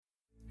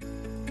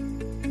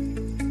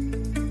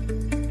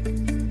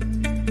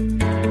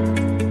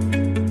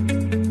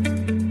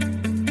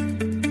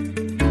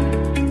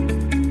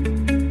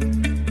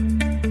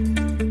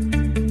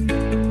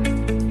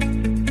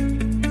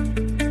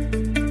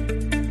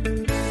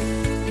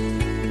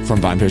From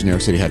VinePair's New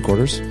York City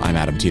headquarters, I'm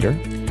Adam Teeter.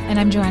 And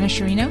I'm Joanna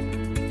Sciarrino.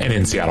 And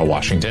in Seattle,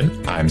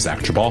 Washington, I'm Zach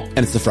Trabal. And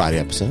it's the Friday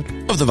episode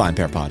of the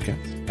VinePair podcast.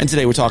 And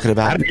today we're talking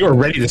about... Adam, you are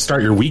ready to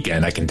start your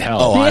weekend, I can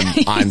tell. Oh,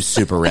 I'm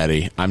super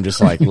ready. I'm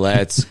just like,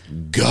 let's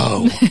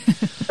go. 3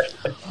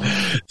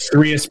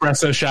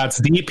 espresso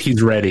shots deep,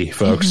 he's ready,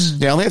 folks.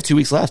 Mm-hmm. Yeah, I only have 2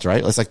 weeks left,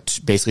 right? It's like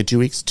basically 2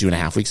 weeks,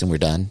 2.5 weeks, and we're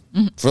done.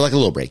 For like a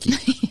little breaky.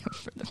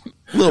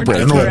 Little break. I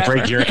don't know what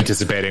break you're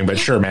anticipating, but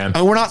sure, man. I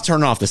mean, we're not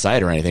turning off the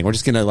site or anything. We're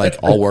just going to like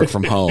all work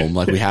from home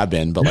like we have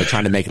been, but like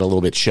trying to make it a little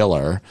bit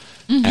chiller.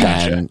 Mm-hmm.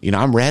 And, you know,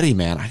 I'm ready,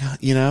 man. I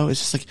got, you know, it's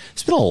just like,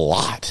 it's been a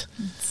lot.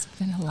 It's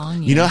been a long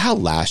year. You know how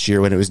last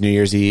year when it was New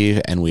Year's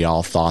Eve and we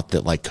all thought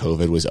that like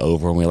COVID was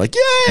over and we were like,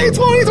 yay,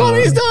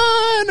 2020's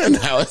done.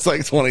 And now it's like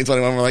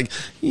 2021. We're like,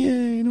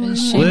 yay.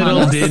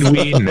 Little did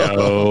we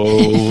know.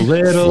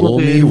 Little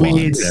did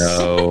we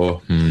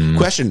know.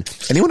 Question.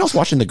 Anyone else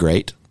watching The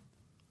Great?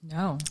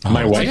 No.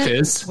 My wife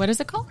is. What is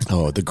it called?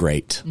 Oh, The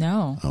Great.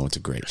 No. Oh, it's a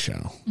great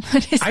show.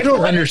 I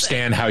don't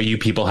understand how you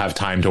people have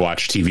time to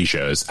watch TV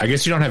shows. I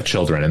guess you don't have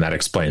children, and that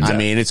explains it. I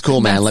mean, it's cool,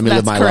 man. Let me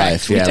live my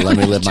life. Yeah, let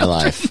me live my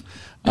life.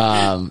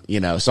 You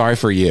know, sorry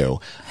for you.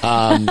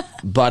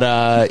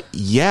 But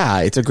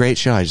yeah, it's a great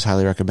show. I just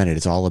highly recommend it.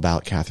 It's all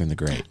about Catherine the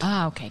Great.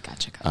 Ah, okay.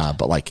 Gotcha.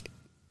 But like,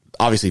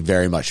 obviously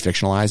very much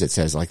fictionalized. It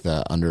says like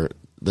the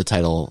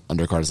title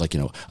undercard is like, you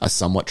know, a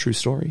somewhat true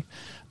story.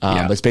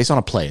 But it's based on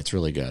a play. It's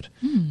really good.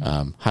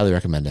 Highly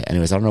recommend it.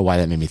 Anyways, I don't know why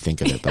that made me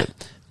think of it, but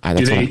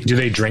do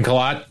they drink a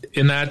lot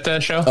in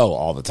that show? Oh,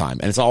 all the time.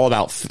 And it's all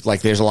about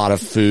like, there's a lot of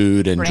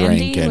food and Brandy?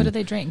 drink. And what do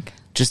they drink?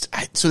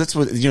 So that's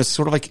what, you know,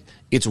 sort of like,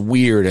 it's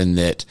weird in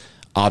that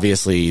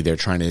obviously they're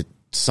trying to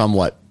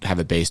somewhat have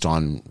it based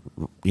on,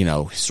 you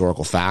know,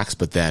 historical facts,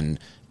 but then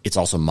it's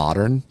also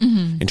modern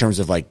in terms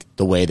of like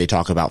the way they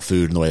talk about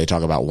food and the way they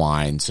talk about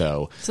wine.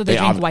 So they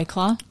drink White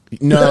Claw?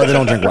 No, they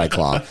don't drink White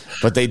Claw,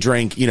 but they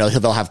drink, you know,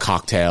 they'll have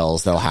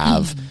cocktails. They'll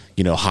have,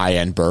 you know, high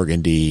end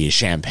Burgundy,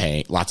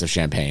 champagne, lots of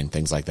champagne,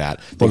 things like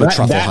that. They go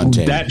truffle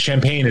hunting. That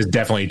champagne is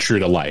definitely true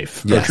to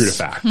life, or true to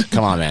fact.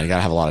 Come on, man. You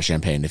gotta have a lot of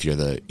champagne if you're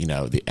the, you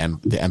know, the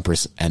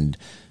Empress and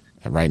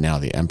right now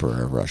the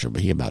Emperor of Russia,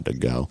 but he about to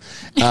go.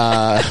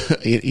 Y'all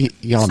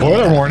know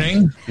Spoiler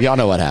warning. Y'all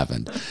know what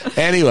happened.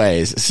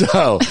 Anyways,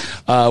 so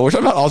we're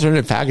talking about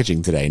alternative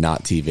packaging today,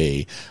 not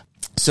TV.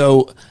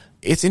 So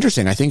it's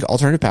interesting. I think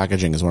alternative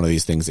packaging is one of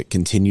these things that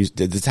continues.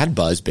 It's had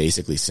buzz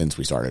basically since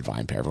we started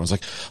VinePair. Everyone's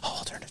like, oh,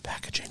 alternative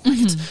packaging. Like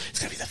it's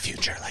going to be the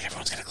future. Like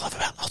everyone's going to love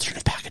about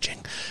alternative packaging.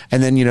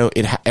 And then, you know,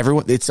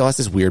 it still has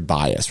this weird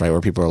bias, right? Where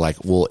people are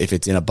like, well, if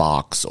it's in a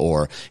box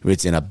or if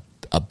it's in a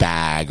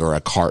bag or a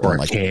carton or a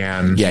like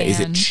can. Yeah, is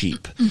it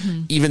cheap?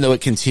 Even though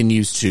it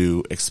continues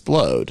to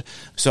explode.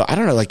 So I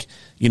don't know, like,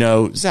 you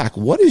know, Zach,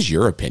 what is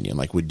your opinion?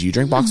 Like, do you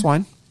drink box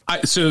wine?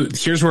 So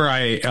here's where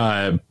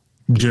I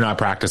do not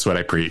practice what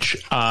I preach.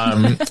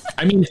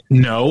 I mean,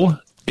 no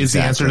is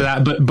the answer to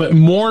that, but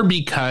more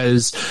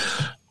because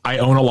I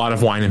own a lot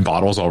of wine in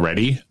bottles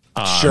already.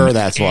 Sure,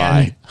 that's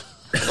why.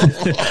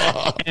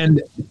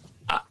 And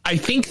I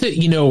think that,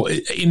 you know,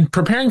 in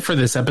preparing for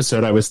this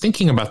episode, I was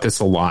thinking about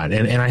this a lot,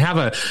 and I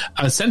have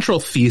a central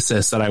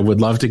thesis that I would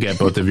love to get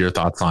both of your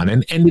thoughts on.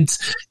 And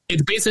it's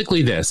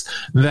basically this,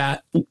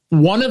 that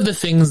one of the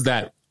things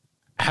that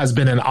has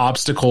been an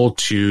obstacle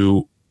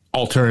to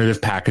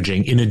alternative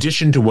packaging, in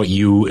addition to what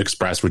you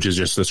expressed, which is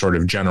just the sort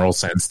of general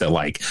sense that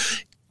like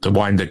the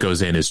wine that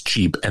goes in is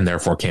cheap and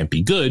therefore can't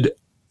be good,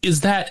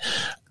 is that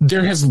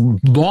there has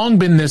long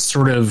been this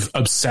sort of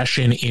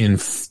obsession in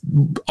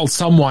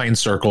some wine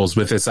circles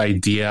with this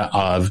idea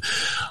of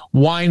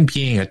wine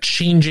being a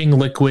changing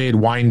liquid,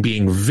 wine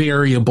being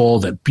variable,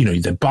 that, you know,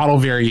 the bottle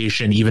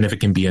variation, even if it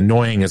can be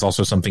annoying, is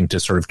also something to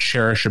sort of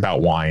cherish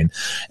about wine.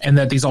 And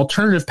that these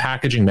alternative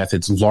packaging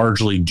methods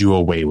largely do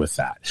away with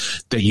that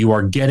you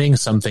are getting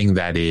something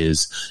that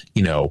is,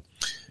 you know,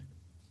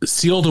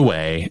 sealed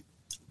away,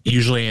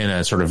 usually in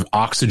a sort of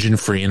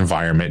oxygen-free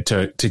environment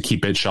to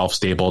keep it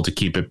shelf-stable, to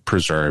keep it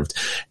preserved,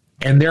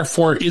 and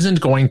therefore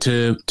isn't going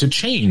to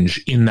change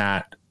in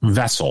that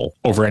vessel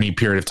over any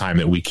period of time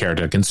that we care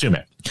to consume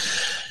it.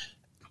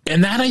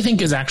 And that, I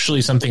think, is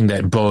actually something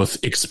that both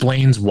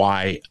explains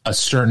why a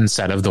certain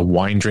set of the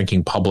wine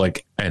drinking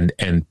public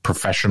and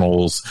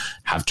professionals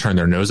have turned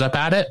their nose up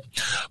at it,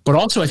 but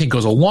also I think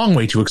goes a long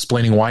way to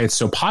explaining why it's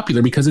so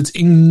popular, because it's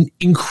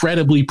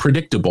incredibly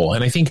predictable.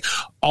 And I think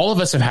all of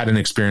us have had an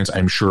experience,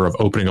 I'm sure, of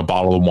opening a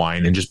bottle of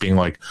wine and just being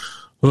like,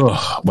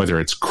 ugh, whether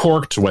it's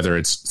corked, whether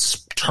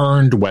it's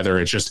turned, whether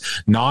it's just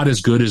not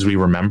as good as we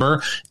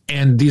remember.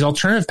 And these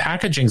alternative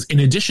packagings, in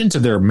addition to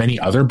their many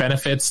other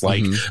benefits,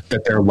 like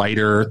that they're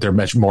lighter, they're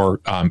much more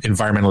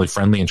environmentally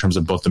friendly in terms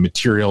of both the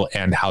material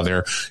and how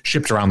they're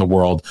shipped around the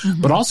world,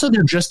 but also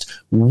they're just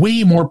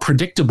way more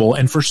predictable.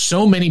 And for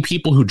so many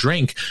people who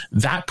drink,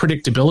 that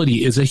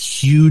predictability is a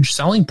huge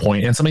selling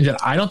point and something that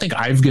I don't think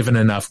I've given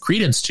enough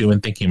credence to in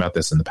thinking about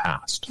this in the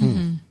past.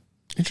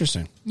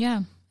 Interesting.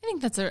 Yeah, I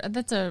think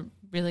that's a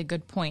really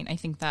good point. I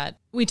think that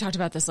we talked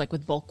about this like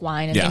with bulk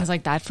wine and things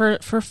like that.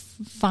 For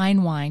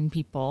fine wine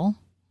people,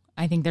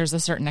 I think there's a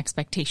certain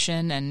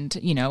expectation, and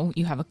you know,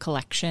 you have a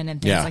collection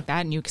and things like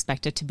that, and you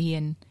expect it to be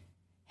in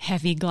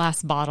heavy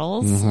glass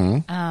bottles.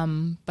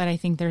 But I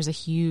think there's a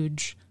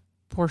huge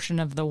portion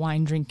of the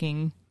wine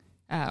drinking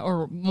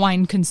or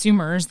wine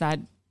consumers that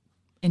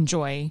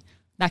enjoy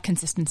that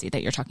consistency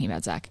that you're talking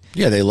about, Zach.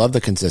 Yeah, they love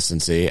the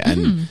consistency,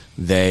 and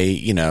they,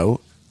 you know,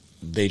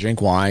 they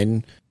drink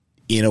wine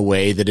in a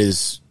way that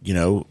is, you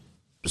know,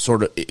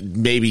 sort of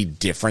maybe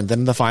different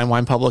than the fine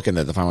wine public, and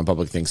that the fine wine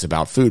public thinks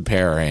about food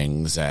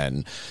pairings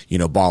and, you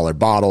know, baller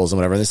bottles and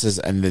whatever. This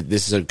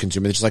is a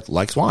consumer that just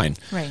likes wine,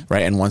 right,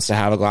 and wants to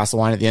have a glass of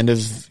wine at the end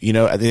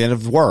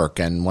of work,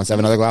 and wants to have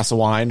another glass of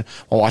wine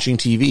while watching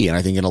TV. And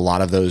I think in a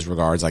lot of those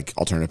regards, like,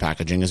 alternative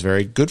packaging is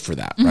very good for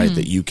that, right?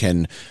 That you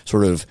can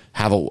sort of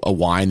have a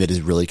wine that is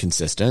really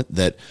consistent,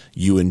 that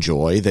you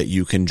enjoy, that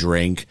you can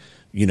drink,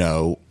 you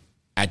know,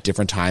 at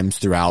different times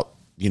throughout,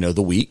 you know,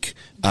 the week,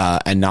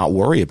 and not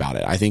worry about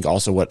it. I think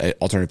also what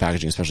alternative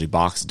packaging, especially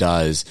box,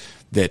 does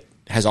that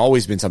has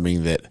always been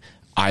something that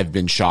I've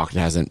been shocked it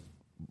hasn't,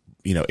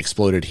 you know,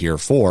 exploded here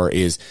for,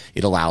 is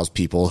it allows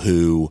people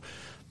who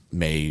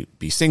may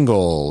be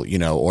single, you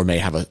know, or may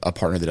have a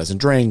partner that doesn't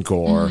drink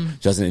or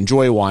doesn't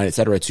enjoy wine, et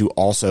cetera, to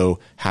also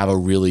have a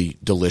really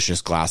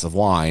delicious glass of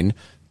wine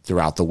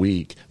throughout the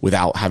week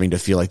without having to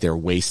feel like they're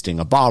wasting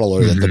a bottle,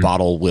 or that the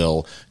bottle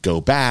will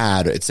go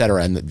bad, et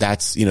cetera. And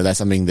that's, you know, that's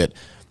something that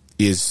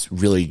is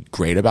really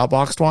great about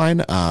boxed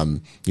wine.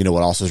 You know,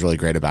 what also is really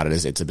great about it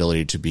is its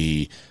ability to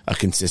be a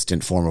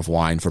consistent form of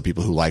wine for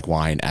people who like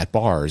wine at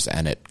bars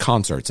and at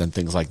concerts and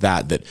things like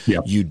that, that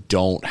you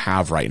don't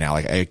have right now.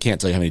 Like, I can't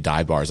tell you how many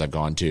dive bars I've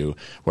gone to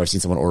where I've seen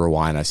someone order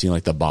wine. I've seen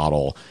like the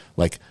bottle,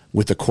 like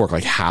with the cork,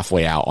 like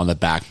halfway out on the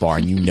back bar,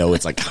 and you know,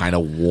 it's like kind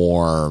of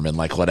warm and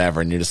like whatever.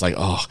 And you're just like,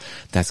 oh,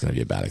 that's going to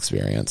be a bad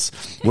experience.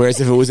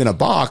 Whereas if it was in a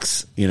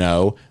box, you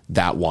know,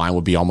 that wine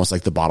would be almost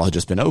like the bottle had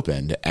just been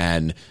opened.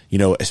 And, you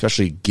know,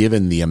 especially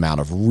given the amount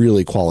of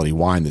really quality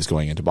wine that's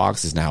going into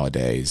boxes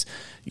nowadays,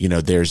 you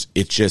know,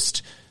 it's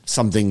just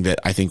something that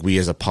I think we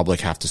as a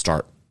public have to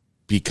start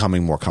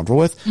becoming more comfortable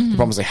with. The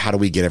problem is, like, how do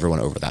we get everyone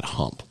over that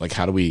hump? Like,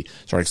 how do we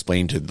start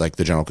explaining to like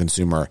the general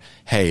consumer,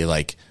 hey,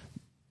 like,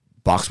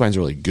 box wine's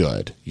really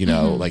good, you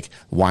know, like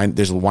wine,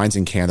 there's wines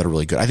in can that are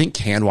really good. I think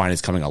canned wine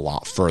is coming a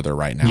lot further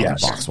right now than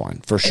box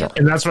wine, for sure.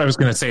 And that's what I was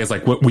going to say, is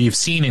like what we've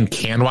seen in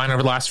canned wine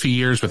over the last few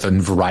years with a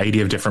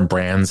variety of different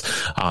brands,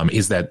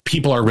 is that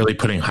people are really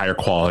putting higher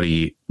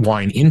quality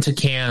wine into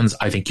cans.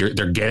 I think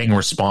they're getting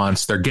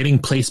response. They're getting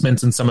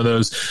placements in some of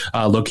those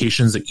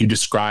locations that you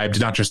described,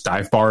 not just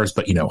dive bars,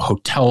 but, you know,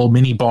 hotel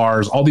mini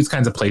bars, all these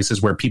kinds of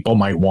places where people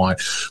might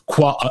want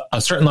a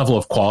certain level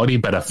of quality,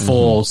 but a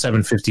full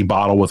 750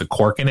 bottle with a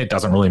cork in it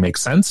doesn't really make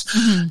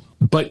sense.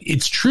 But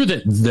it's true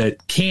that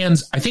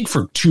cans, I think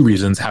for two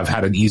reasons, have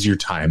had an easier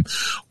time.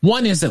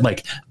 One is that,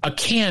 like, a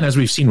can, as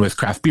we've seen with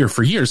craft beer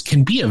for years,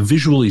 can be a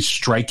visually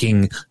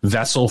striking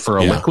vessel for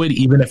a liquid,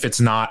 even if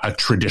it's not a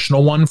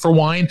traditional one for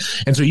wine.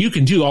 And so you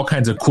can do all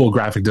kinds of cool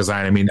graphic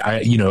design. I mean,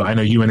 I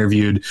know you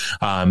interviewed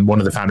one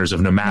of the founders of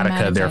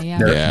Nomatica.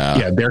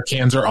 Their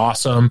cans are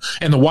awesome,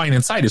 and the wine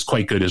inside is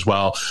quite good as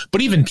well.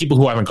 But even people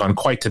who haven't gone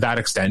quite to that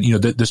extent, you know,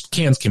 the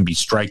cans can be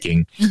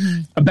striking.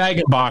 A bag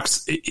and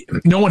box,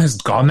 no one has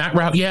gone that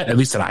route yet, at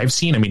least that I've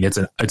seen. I mean, it's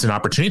an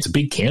opportunity. It's a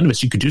big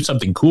canvas. You could do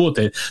something cool with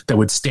it that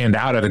would stand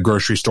out at a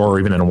grocery store or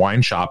even in a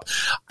wine shop.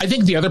 I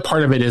think the other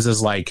part of it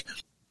is like,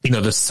 you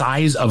know, the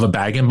size of a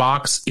bag and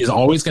box is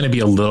always going to be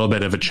a little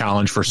bit of a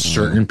challenge for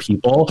certain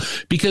people,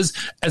 because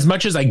as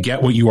much as I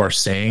get what you are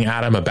saying,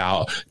 Adam,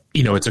 about,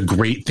 you know, it's a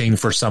great thing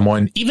for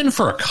someone, even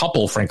for a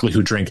couple, frankly,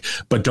 who drink,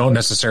 but don't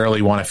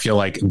necessarily want to feel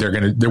like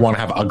they want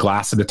to have a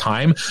glass at a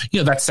time. You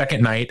know, that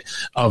second night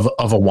of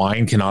a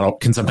wine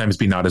can sometimes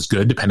be not as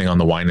good, depending on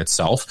the wine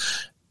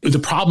itself. The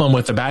problem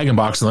with the bag and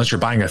box, unless you're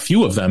buying a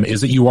few of them,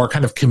 is that you are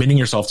kind of committing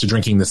yourself to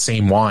drinking the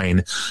same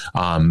wine,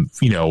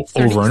 you know,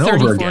 over and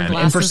over again.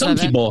 And for some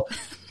people,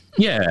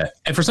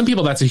 and for some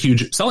people, that's a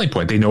huge selling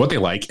point. They know what they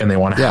like and they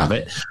want to have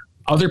it.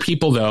 Other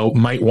people, though,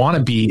 might want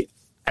to be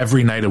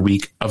every night of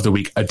the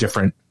week a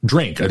different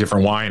drink, a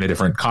different wine, a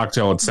different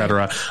cocktail,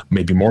 etc.,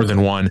 maybe more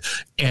than one.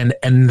 And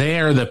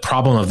there, the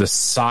problem of the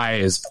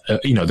size,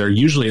 you know, they're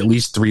usually at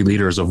least 3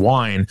 liters of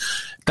wine.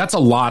 That's a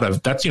lot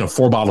of, that's, you know,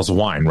 4 bottles of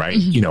wine, right?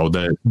 You know,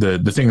 the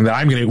thing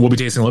that we'll be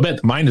tasting a little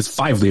bit, mine is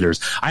 5 liters.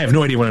 I have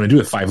no idea what I'm gonna do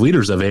with 5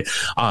 liters of it.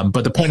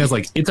 But the point is,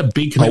 like, it's a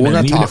big commitment.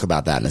 We're going to talk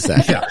about that in a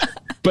second.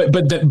 But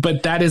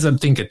that is, I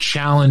think, a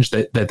challenge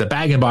that the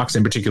bag and box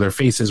in particular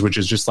faces, which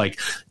is just like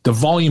the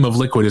volume of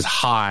liquid is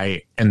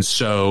high. And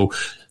so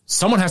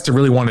someone has to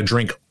really want to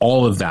drink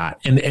all of that.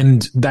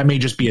 And that may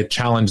just be a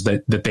challenge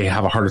that they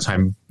have a harder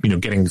time, you know,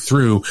 getting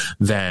through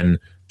than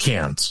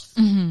cans.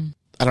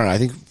 I don't know. I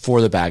think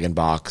for the bag and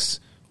box,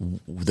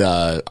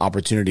 the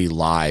opportunity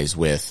lies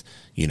with,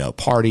 you know,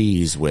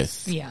 parties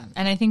with. Yeah.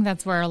 And I think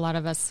that's where a lot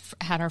of us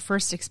had our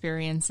first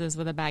experiences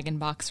with a bag and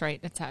box, right?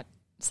 It's at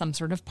some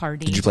sort of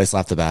party. Did you play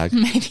Slap the Bag?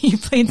 Maybe you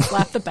played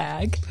Slap the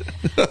Bag.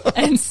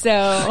 And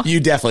so you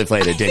definitely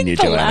played it, didn't you,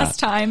 Joanna? The last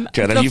time.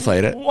 Joanna, you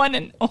played it? One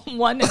and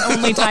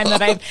only time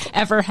that I've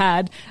ever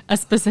had a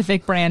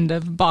specific brand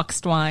of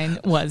boxed wine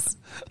was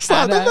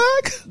Slap the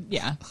Bag?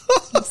 Yeah.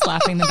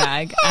 Slapping the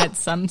bag at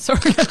some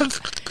sort of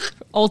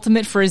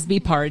ultimate Frisbee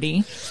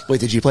party. Wait,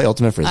 did you play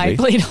Ultimate Frisbee? I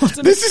played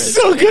Ultimate This Frisbee. is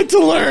so good to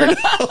learn.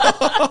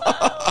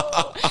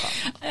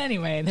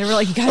 Anyway, they were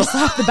like, you gotta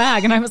slap the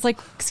bag. And I was like,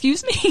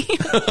 excuse me?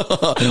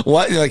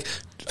 What? You're like,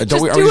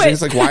 don't we? Are do we saying it.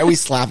 it's like, why are we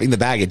slapping the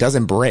bag? It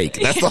doesn't break.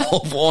 That's the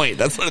whole point.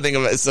 That's what I think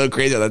of it. It's so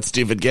crazy about that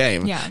stupid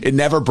game. Yeah. It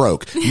never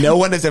broke. No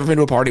one has ever been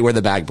to a party where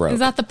the bag broke. Is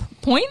that the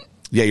point?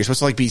 Yeah, you're supposed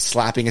to like be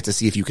slapping it to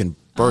see if you can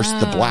burst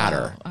the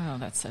bladder. Oh,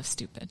 that's so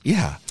stupid.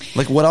 Yeah.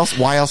 Like what else?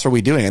 Why else are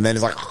we doing? And then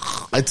it's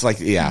like,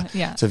 yeah.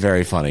 It's a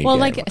very funny Well,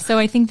 game. so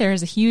I think there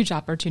is a huge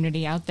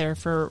opportunity out there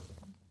for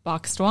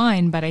boxed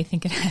wine, but I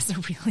think it has a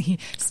really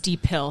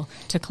steep hill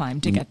to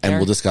climb to get there. And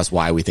we'll discuss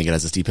why we think it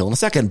has a steep hill in a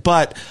second.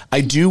 But I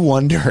do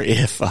wonder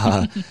if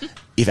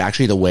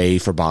actually the way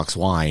for boxed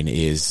wine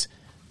is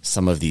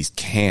some of these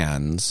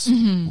cans,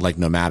 like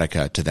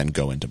Nomatica, to then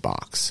go into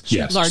box.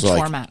 Yes. Large So, like,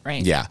 format,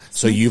 right? Yeah.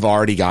 So you've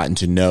already gotten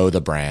to know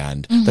the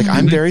brand. Like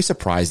I'm very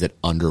surprised that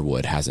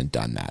Underwood hasn't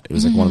done that. It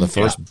was like one of the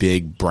first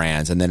big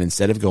brands. And then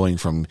instead of going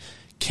from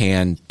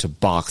can to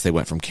box, they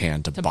went from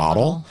can to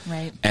bottle.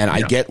 Right. And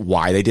I get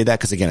why they did that.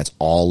 Cause again, it's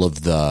all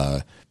of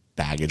the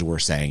baggage we're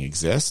saying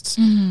exists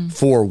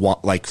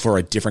for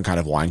a different kind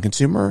of wine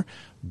consumer.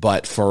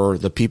 But for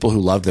the people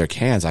who love their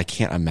cans, I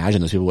can't imagine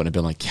those people wouldn't have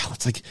been like, yeah,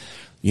 let's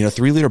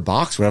 3-liter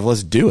box, whatever,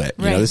 let's do it.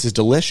 Right. This is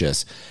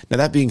delicious. Now,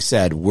 that being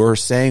said, we're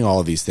saying all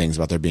of these things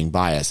about there being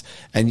bias,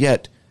 and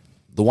yet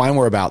the wine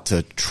we're about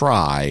to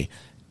try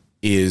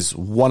is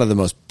one of the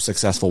most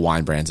successful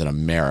wine brands in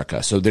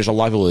America. So there's a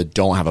lot of people that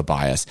don't have a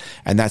bias,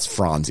 and that's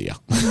Franzia.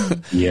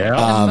 Yeah.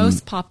 The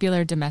most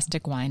popular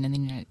domestic wine in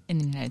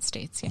the United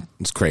States. Yeah.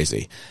 It's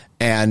crazy.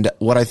 And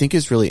what I think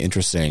is really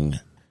interesting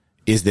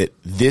is that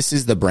this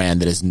is the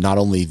brand that is not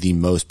only the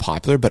most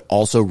popular, but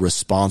also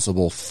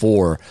responsible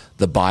for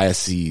the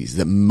biases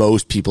that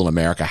most people in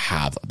America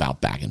have about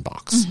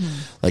bag-in-box.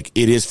 Like,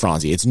 it is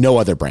Franzia. It's no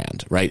other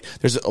brand, right?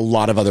 There's a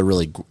lot of other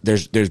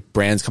there's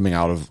brands coming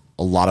out of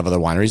a lot of other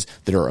wineries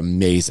that are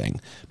amazing,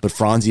 but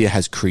Franzia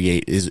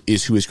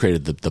is who has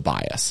created the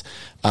bias.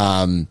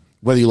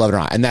 Whether you love it or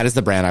not. And that is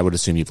the brand I would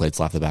assume you played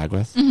Slap the Bag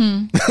with.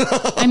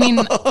 I mean,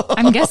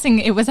 I'm guessing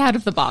it was out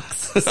of the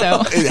box.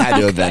 So It had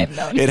to have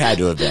been. It had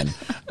to have been.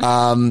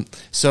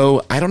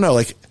 So I don't know,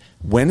 like,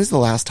 when is the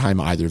last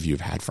time either of you have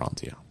had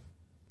Franzia?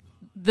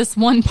 This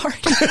one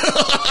party.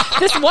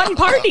 This one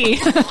party.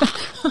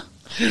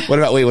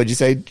 What'd you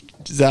say,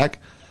 Zach?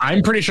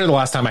 I'm pretty sure the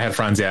last time I had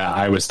Franzia,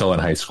 I was still in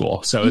high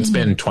school. So it's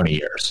been 20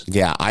 years.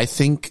 Yeah, I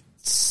think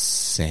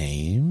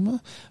same.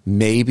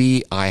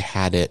 Maybe I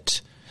had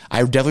it.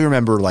 I definitely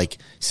remember like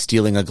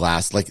stealing a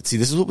glass. Like, see,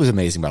 this is what was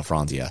amazing about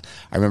Franzia.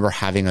 I remember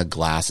having a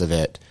glass of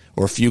it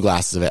or a few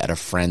glasses of it at a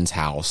friend's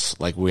house.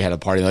 Like, we had a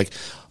party, like,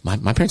 my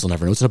parents will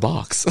never know it's in a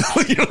box.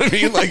 You know what I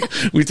mean? Like,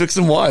 we took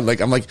some wine.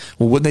 Like, I'm like,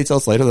 well, wouldn't they tell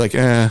us later? They're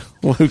like,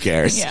 well, who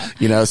cares?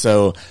 Yeah.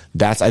 So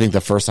that's, I think,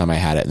 the first time I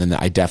had it. And then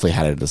I definitely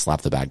had it at a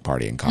Slap the Bag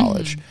party in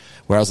college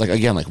where I was like,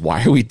 again, like,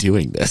 why are we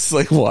doing this?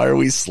 Like, why are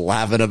we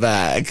slapping a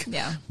bag?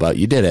 Yeah. But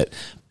you did it.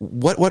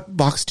 What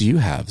box do you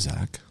have,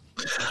 Zach?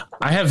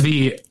 I have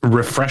the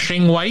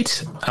refreshing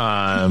white.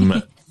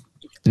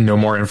 No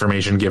more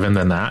information given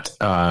than that,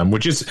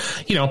 which is,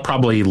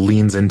 probably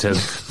leans into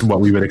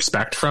what we would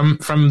expect from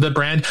the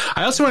brand.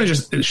 I also want to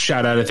just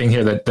shout out a thing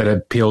here that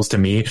appeals to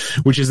me,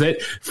 which is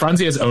that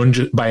Franzia is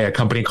owned by a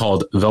company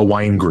called The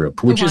Wine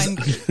Group, which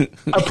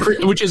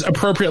is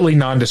appropriately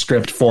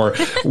nondescript for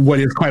what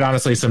is quite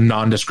honestly some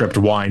nondescript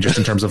wine, just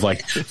in terms of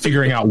like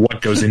figuring out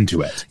what goes into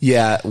it.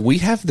 Yeah, we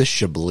have the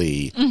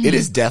Chablis. It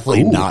is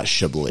definitely not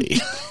Chablis.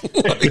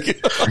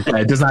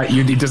 It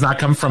does not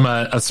come from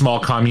a small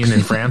commune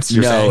in France.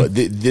 No,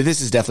 this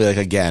is definitely,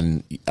 like,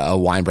 again, a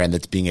wine brand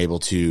that's being able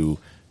to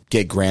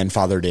get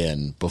grandfathered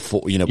in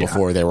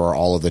before there were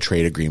all of the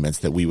trade agreements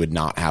that we would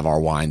not have our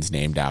wines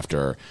named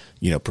after,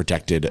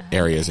 protected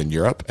areas in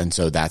Europe. And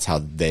so that's how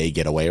they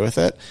get away with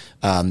it.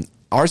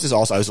 Ours is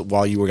also,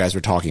 while you guys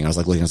were talking, I was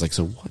like,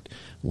 so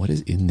what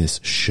is in this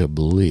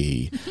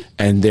Chablis?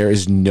 And there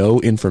is no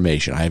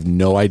information. I have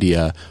no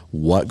idea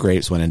what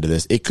grapes went into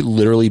this. It could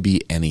literally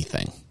be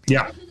anything.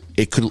 Yeah.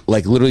 It could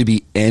literally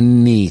be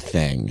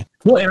anything.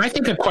 Well, and I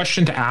think a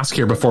question to ask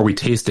here before we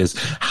taste is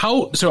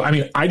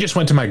I just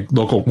went to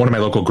one of my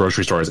local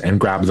grocery stores and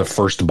grabbed the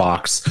first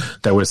box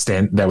that was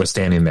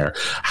standing there.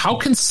 How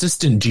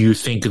consistent do you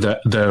think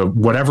the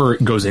whatever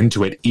goes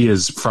into it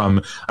is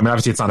from,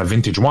 obviously it's not a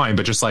vintage wine,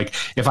 but just like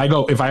if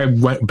I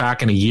went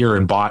back in a year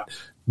and bought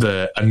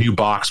a new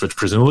box, which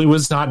presumably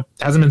hasn't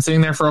been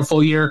sitting there for a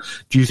full year,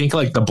 do you think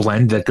like the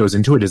blend that goes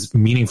into it is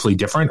meaningfully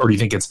different, or do you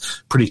think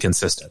it's pretty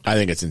consistent? I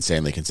think it's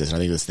insanely consistent. I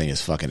think this thing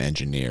is fucking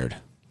engineered.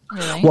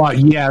 Really? Well,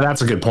 yeah,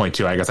 that's a good point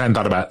too. I guess I hadn't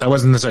thought about. I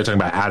wasn't necessarily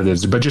talking about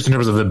additives, but just in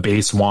terms of the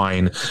base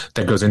wine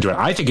that goes into it,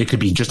 I think it could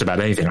be just about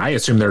anything. I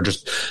assume they're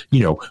just,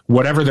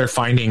 whatever they're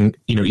finding,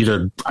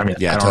 either. I mean,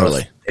 yeah, I don't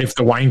totally. know if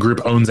the wine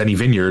group owns any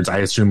vineyards, I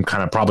assume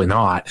kind of probably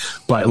not.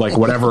 But like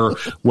whatever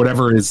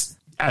is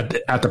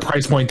at the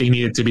price point they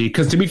need it to be.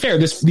 Because to be fair,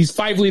 these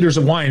 5 liters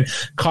of wine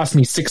cost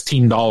me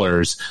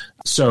 $16.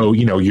 So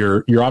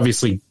you're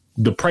obviously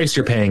the price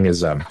you're paying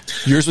is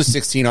yours was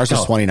 16. Ours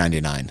was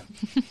 $20.99.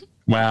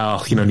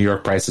 Well, New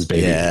York prices,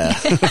 baby. Yeah,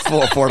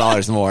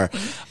 $4 more.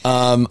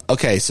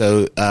 Okay,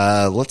 so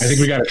let's. I think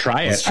we got to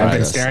try it. I've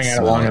been staring at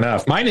it long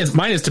enough. Mine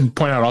is to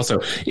point out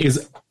also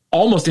is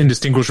almost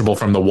indistinguishable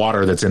from the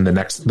water that's in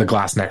the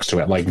glass next to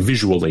it. Like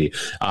visually,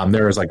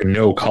 there is like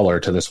no color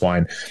to this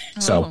wine.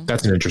 So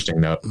that's an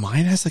interesting note.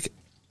 Mine has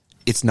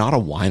it's not a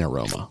wine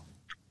aroma.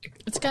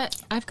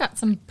 I've got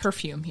some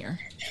perfume here.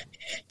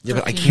 Yeah,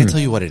 but I can't tell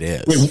you what it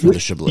is for the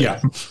Chablis.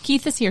 Yeah.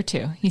 Keith is here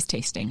too. He's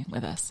tasting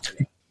with us.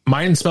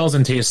 Mine smells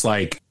and tastes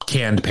like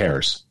canned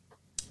pears.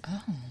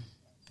 Oh,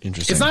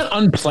 interesting. It's not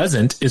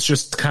unpleasant. It's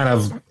just kind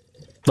of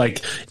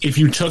like if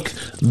you took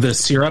the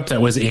syrup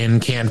that was in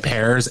canned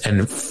pears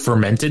and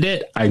fermented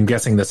it, I'm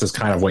guessing this is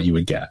kind of what you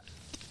would get.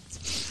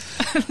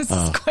 This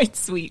is quite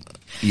sweet.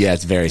 Yeah,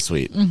 it's very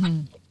sweet.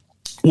 Mm-hmm.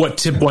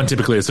 What one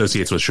typically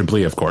associates with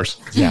Chablis, of course.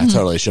 Yeah,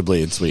 totally.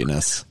 Chablis and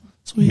sweetness.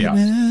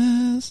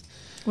 Sweetness.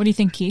 What do you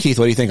think, Keith? Keith,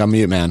 what do you think? I'm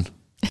mute, man.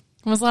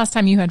 When was the last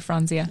time you had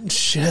Franzia?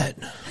 Shit.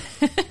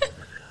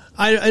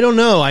 I don't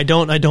know. I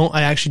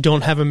actually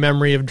don't have a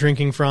memory of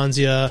drinking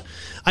Franzia.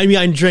 I mean,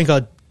 I drank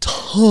a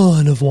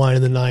ton of wine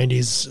in the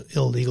 90s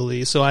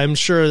illegally, so I'm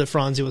sure that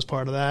Franzia was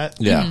part of that.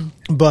 Yeah.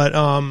 Mm-hmm. But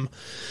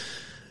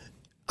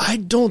I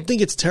don't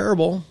think it's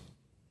terrible.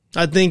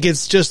 I think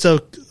it's just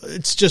a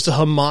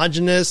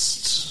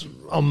homogenous,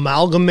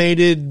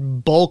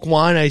 amalgamated bulk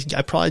wine. I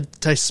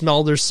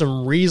smell there's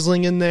some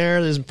Riesling in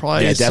there. There's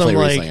probably some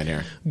Riesling in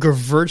here.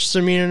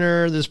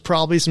 Gewürztraminer. There's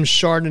probably some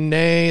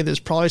Chardonnay. There's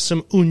probably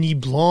some Uni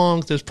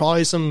Blanc. There's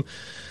probably some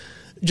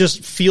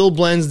just field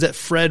blends that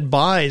Fred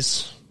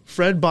buys.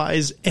 Fred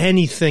buys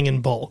anything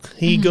in bulk.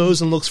 He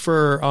goes and looks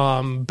for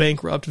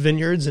bankrupt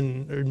vineyards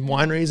and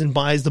wineries and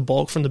buys the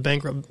bulk from the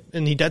bankrupt,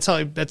 and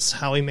that's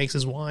how he makes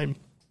his wine.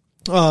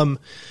 That's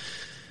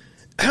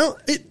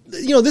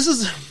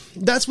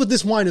what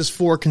this wine is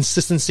for,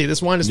 consistency.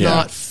 This wine is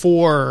not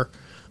for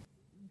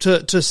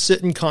to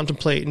sit and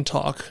contemplate and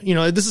talk.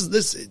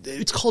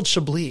 It's called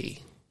Chablis.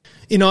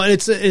 And I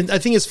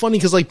think it's funny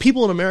because like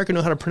people in America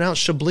know how to pronounce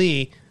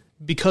Chablis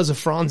because of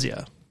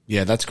Franzia.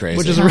 Yeah, that's crazy.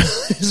 Which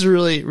is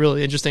really,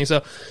 really interesting.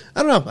 So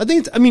I don't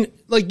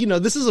know.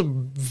 This is a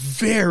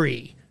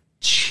very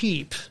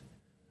cheap,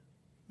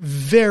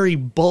 very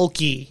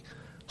bulky,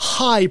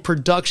 high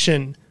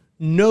production,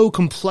 no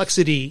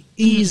complexity,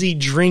 easy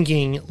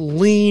drinking,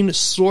 lean,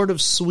 sort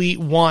of sweet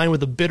wine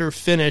with a bitter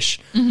finish.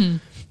 And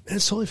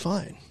it's totally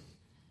fine.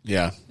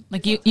 Yeah.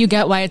 Like you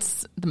get why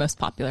it's the most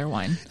popular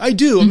wine. I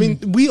do. I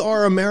mean, we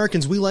are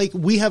Americans.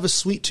 We have a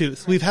sweet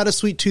tooth. We've had a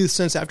sweet tooth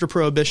since after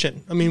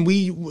Prohibition. I mean,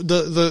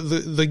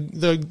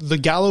 the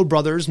Gallo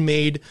brothers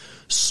made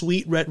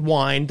sweet red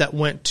wine that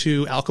went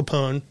to Al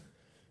Capone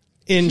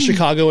in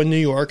Chicago and New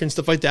York and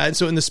stuff like that. And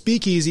so in the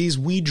speakeasies,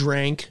 we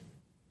drank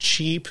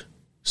cheap,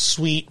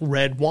 sweet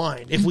red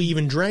wine, if we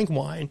even drank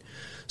wine.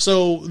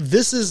 So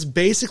this is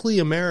basically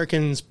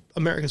America's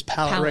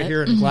palate right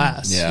here in a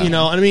glass. Yeah. And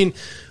I mean,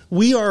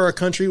 we are a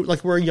country,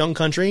 like we're a young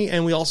country,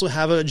 and we also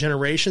have a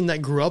generation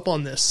that grew up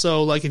on this.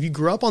 So like if you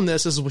grew up on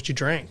this is what you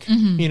drank.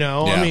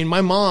 Yeah. I mean,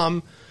 my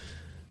mom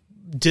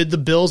did the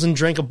bills and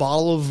drank a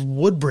bottle of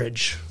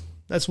Woodbridge.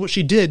 That's what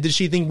she did. Did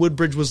she think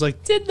Woodbridge was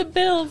like... Did the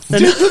bills.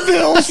 Did the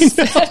bills.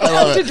 I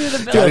love it. To do the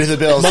bills. Gotta do the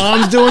bills.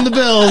 Mom's doing the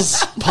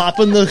bills.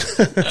 Popping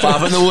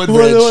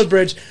the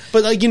Woodbridge.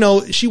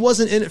 But she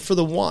wasn't in it for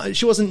the wine.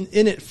 She wasn't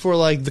in it for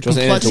like the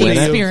complexity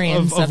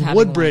experience of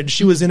Woodbridge.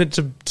 She was in it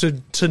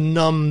to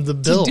numb the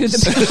bills. To do the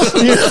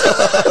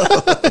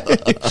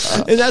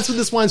bills. And that's what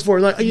this wine's for.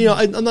 Like,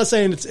 I'm not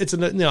saying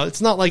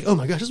it's not like, oh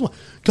my gosh, this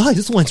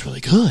wine's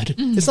really good.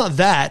 It's not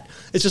that.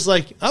 It's just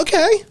like,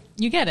 okay.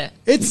 You get it.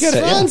 It's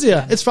Franzia.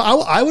 Yeah. It's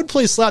fun. I would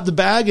play Slap the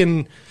Bag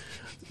and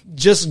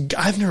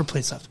I've never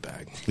played Slap the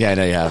Bag. Yeah, I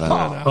know you haven't.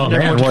 Oh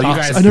man, well you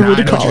guys, I never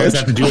went to college.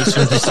 Have to do it as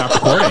soon as we stop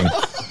recording.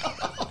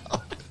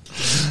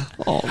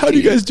 How do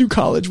you guys do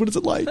college? What is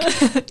it like?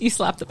 You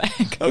slap the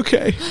bag.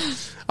 Okay.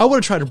 I would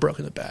have tried to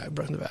broken the bag.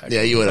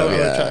 Yeah, you would have.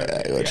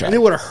 Yeah, and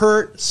it would have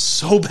hurt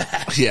so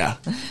bad. Yeah.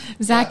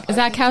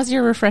 Zach, how's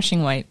your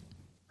refreshing white?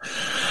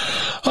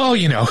 Oh,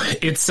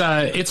 it's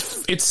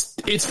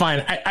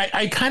fine.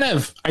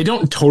 I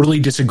don't totally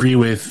disagree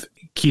with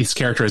Keith's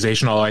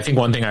characterization, although I think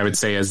one thing I would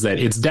say is that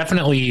it's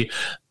definitely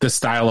the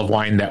style of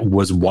wine that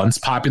was once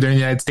popular in the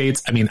United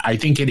States. I mean, I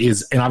think it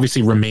is, and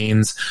obviously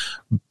remains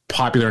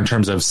popular in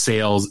terms of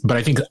sales, but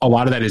I think a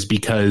lot of that is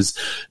because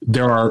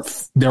there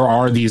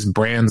are these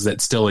brands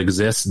that still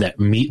exist that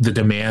meet the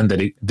demand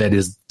that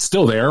is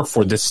still there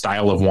for this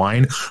style of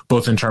wine,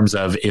 both in terms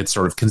of its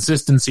sort of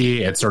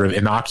consistency, its sort of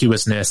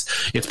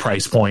innocuousness, its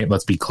price point.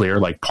 Let's be clear,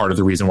 like part of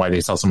the reason why they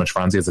sell so much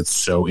Franzia is it's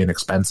so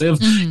inexpensive.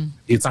 Mm-hmm.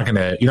 You're not going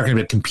to be able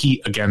to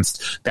compete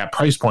against that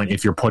price point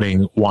if you're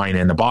putting wine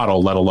in a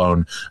bottle, let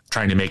alone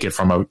trying to make it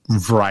from a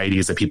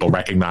varieties that people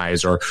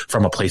recognize or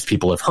from a place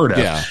people have heard of.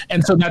 Yeah.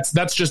 And so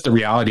that's just the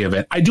reality of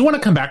it. I do want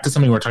to come back to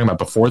something we were talking about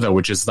before, though,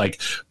 which is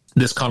like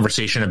this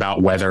conversation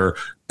about whether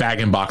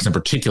bag-in-box in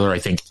particular, I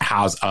think,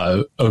 has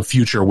a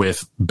future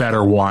with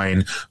better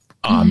wine,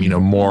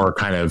 more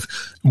kind of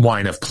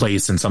wine of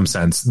place in some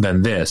sense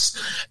than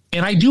this.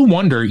 And I do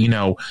wonder,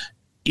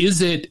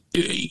 is it,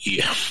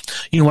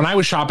 when I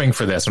was shopping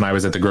for this, when I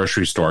was at the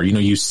grocery store,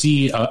 you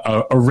see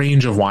a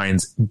range of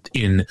wines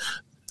in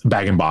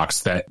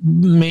bag-in-box that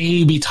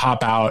maybe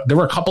top out. There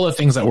were a couple of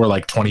things that were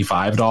like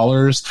 $25,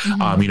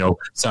 mm-hmm.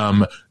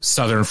 Some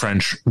Southern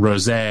French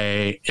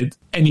rosé,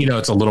 and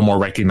it's a little more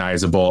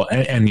recognizable.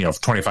 And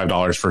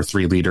 $25 for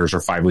 3 liters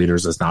or 5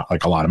 liters is not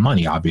like a lot of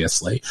money,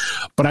 obviously.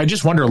 But I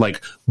just wonder,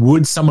 like,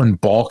 would someone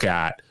balk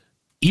at,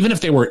 even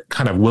if they were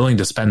kind of willing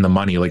to spend the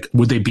money, like,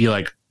 would they be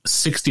like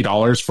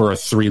 $60 for a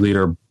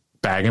 3-liter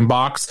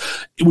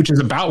bag-in-box, which is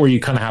about where you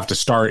kind of have to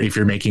start if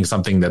you're making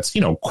something that's,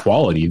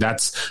 quality.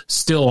 That's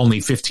still only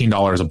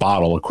 $15 a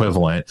bottle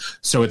equivalent.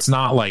 So it's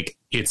not like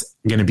it's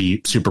going to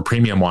be super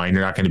premium wine.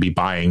 You're not going to be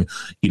buying,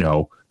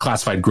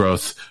 classified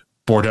growth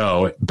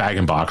Bordeaux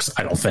bag-in-box,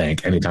 I don't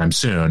think, anytime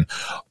soon.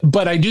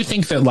 But I do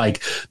think that,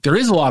 like, there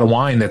is a lot of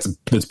wine that's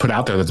put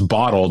out there that's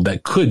bottled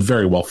that could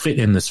very well fit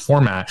in this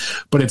format.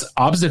 But its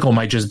obstacle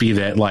might just be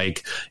that,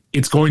 like,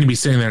 it's going to be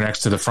sitting there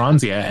next to the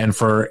Franzia, and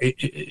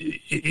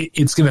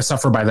it's going to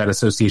suffer by that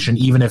association,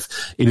 even if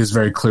it is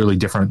very clearly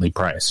differently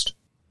priced.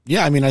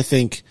 Yeah, I mean, I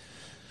think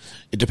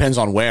it depends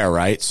on where,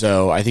 right?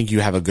 So I think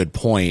you have a good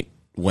point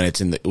when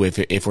it's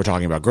if we're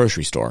talking about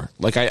grocery store.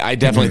 Like, I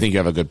definitely think you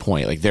have a good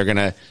point. Like, you're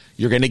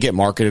going to get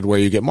marketed where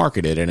you get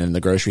marketed, and in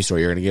the grocery store,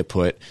 you're going to get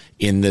put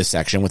in this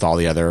section with all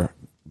the other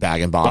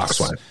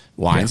bag-in-box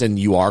wines, and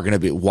you are going to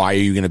be. Why are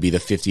you going to be the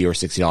 $50 or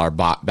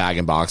 $60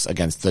 bag-in-box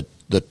against the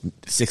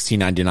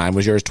 $16.99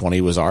 was yours,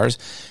 $20 was ours?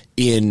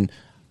 In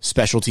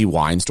specialty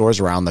wine stores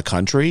around the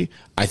country,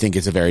 I think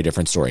it's a very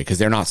different story, because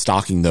they're not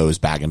stocking those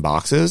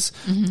bag-in-boxes,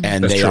 mm-hmm.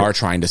 and that's they true. Are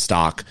trying to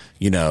stock,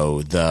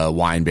 the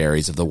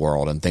Wineberries of the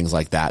world and things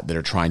like that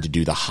are trying to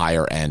do the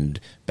higher end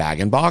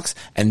bag-in-box.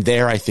 And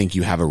there, I think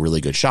you have a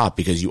really good shot,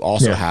 because you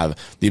also have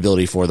the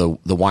ability for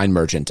the wine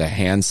merchant to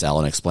hand sell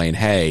and explain,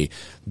 hey,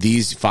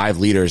 these 5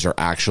 liters are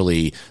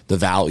actually the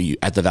value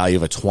of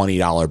a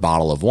 $20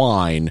 bottle of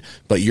wine,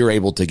 but you're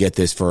able to get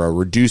this for a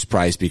reduced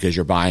price because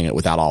you're buying it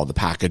without all the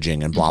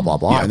packaging and blah, mm-hmm. blah,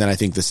 blah. Yeah. And then I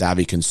think the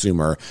savvy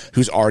consumer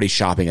who's already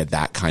shopping at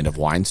that kind of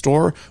wine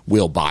store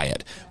will buy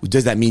it.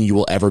 Does that mean you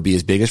will ever be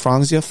as big as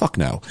Franzia? Fuck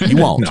no. You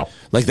won't. No.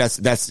 Like, that's,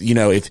 if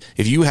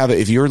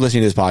you're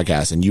listening to this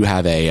podcast and you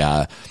have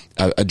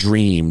a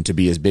dream to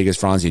be as big as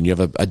Franzia, and you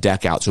have a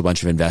deck out to a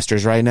bunch of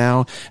investors right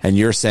now, and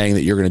you're saying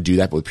that you're going to do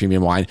that but with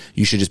premium wine,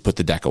 you should just put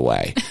the deck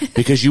away,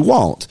 because you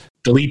won't.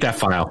 Delete that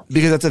file,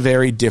 because it's a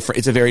very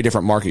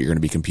different market you're going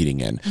to be competing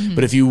in. Mm-hmm.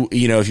 But if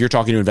if you're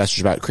talking to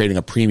investors about creating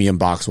a premium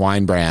box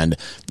wine brand,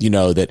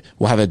 that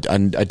will have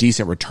a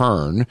decent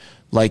return,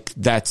 like,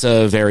 that's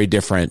a very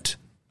different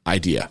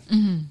idea.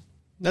 Mm-hmm.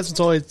 It's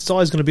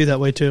always going to be that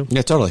way too.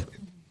 Yeah, totally.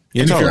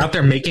 Yeah, and if you're out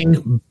there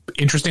making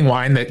interesting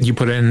wine that you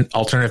put in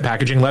alternative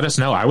packaging, let us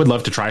know. I would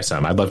love to try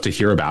some. I'd love to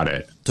hear about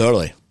it.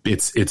 Totally.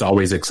 It's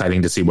always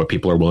exciting to see what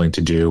people are willing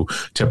to do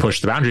to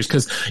push the boundaries,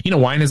 because,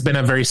 wine has been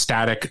a very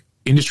static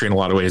industry in a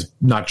lot of ways,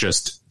 not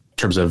just in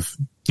terms of,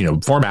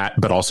 format,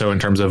 but also in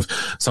terms of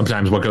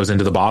sometimes what goes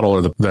into the bottle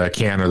or the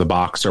can or the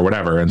box or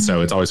whatever. And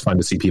so it's always fun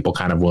to see people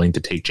kind of willing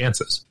to take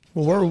chances.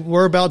 Well,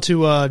 we're about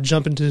to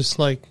jump into,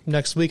 like,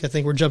 next week. I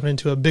think we're jumping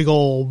into a big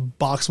old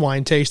box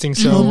wine tasting,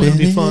 so it'll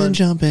be fun.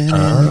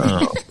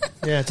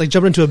 Yeah, it's like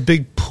jumping into a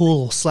big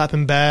pool,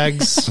 slapping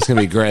bags. It's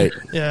gonna be great.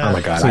 Yeah. Oh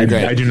my god,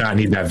 I do not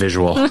need that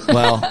visual.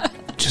 Well,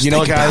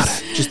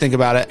 guys, just think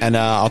about it, and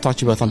I'll talk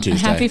to you both on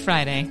Tuesday. Happy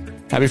Friday.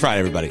 Happy Friday,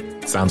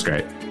 everybody. Sounds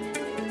great.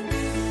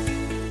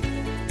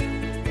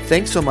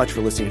 Thanks so much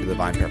for listening to the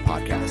VinePair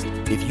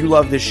podcast. If you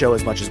love this show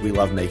as much as we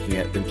love making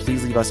it, then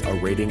please leave us a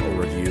rating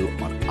or review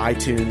on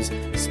iTunes,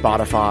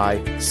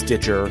 Spotify,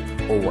 Stitcher,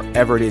 or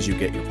wherever it is you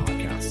get your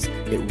podcasts.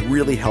 It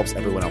really helps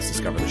everyone else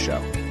discover the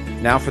show.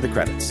 Now for the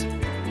credits.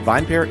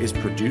 VinePair is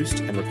produced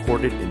and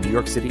recorded in New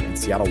York City and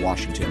Seattle,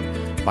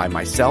 Washington by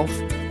myself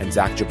and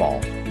Zach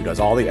Jabal, who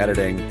does all the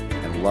editing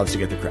and loves to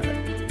get the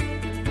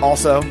credit.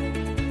 Also,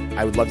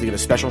 I would love to give a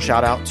special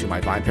shout out to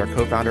my VinePair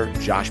co-founder,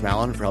 Josh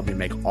Mallon, for helping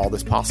me make all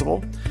this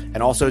possible,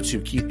 and also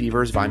to Keith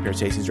Beavers, VinePair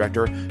Tastings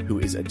Director, who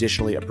is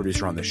additionally a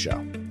producer on this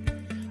show.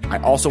 I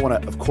also want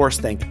to, of course,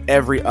 thank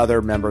every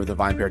other member of the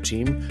VinePair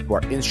team who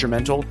are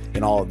instrumental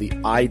in all of the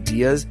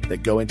ideas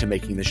that go into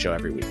making this show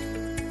every week.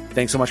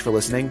 Thanks so much for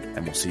listening,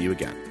 and we'll see you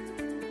again.